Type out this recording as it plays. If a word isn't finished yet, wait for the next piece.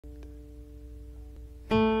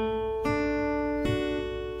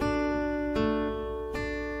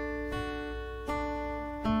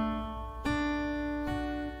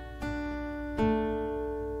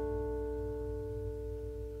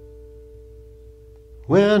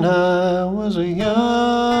When I was a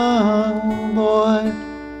young boy,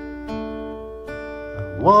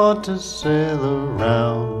 I want to sail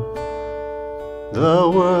around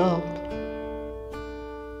the world.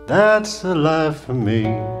 That's the life for me.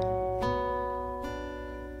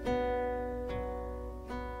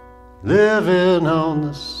 Living on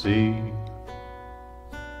the sea.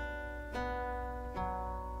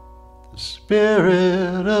 The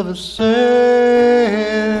spirit of a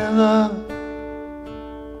sailor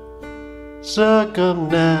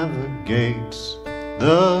circumnavigates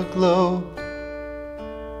the globe.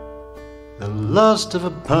 The lust of a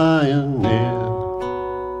pioneer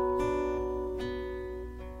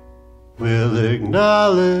will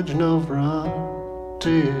acknowledge no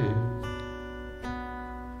frontier.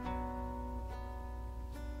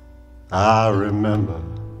 I remember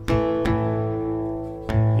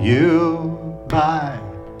you by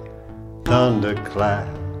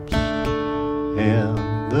thunderclaps in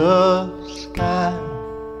the sky,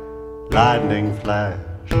 lightning flash,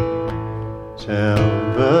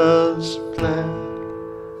 timbers flare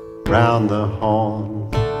round the horn.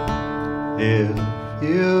 If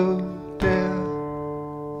you dare,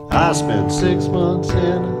 I spent 6 months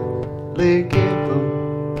in a leaky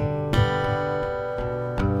boat,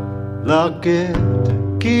 lucky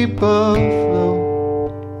to keep afloat.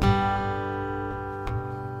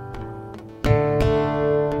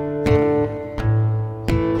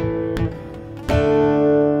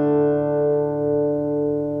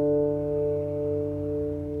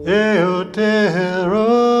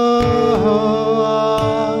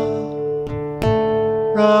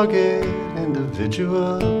 Rugged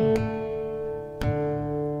individual,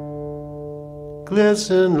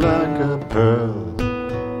 glisten like a pearl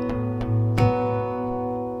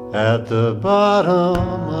at the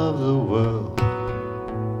bottom of the world.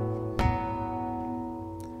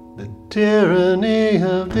 The tyranny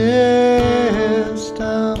of distance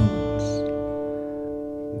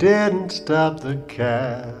didn't stop the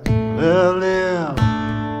cavalier.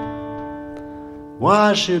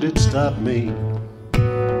 Why should it stop me?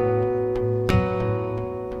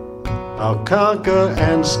 I'll conquer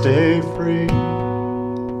and stay free.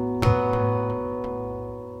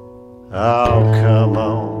 Oh, come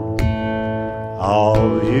on,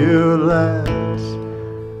 all you lads,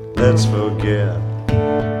 let's forget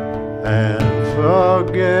and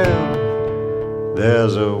forgive.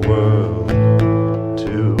 There's a world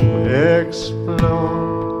to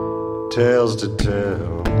explore, tales to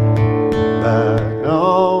tell back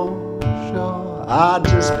on shore. I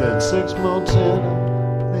just spent 6 months in a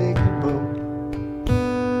leaky boat,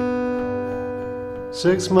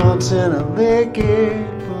 6 months in a leaky boat.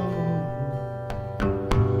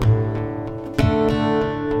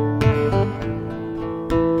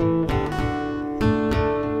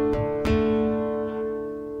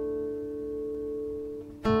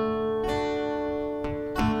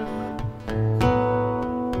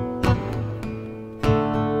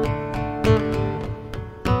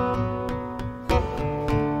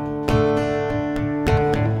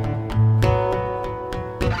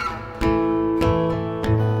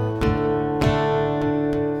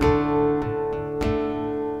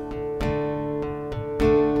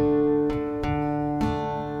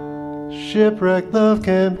 Shipwrecked love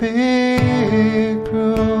can be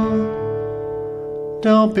cruel.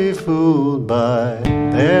 Don't be fooled by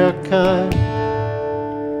their kind.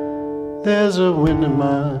 There's a wind in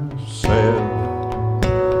my sail.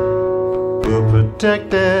 We'll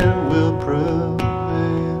protect and we'll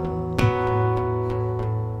prevail.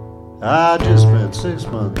 I just spent 6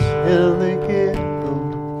 months in a leaky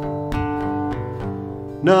boat.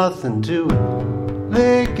 Nothing to it,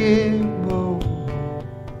 leaky boat.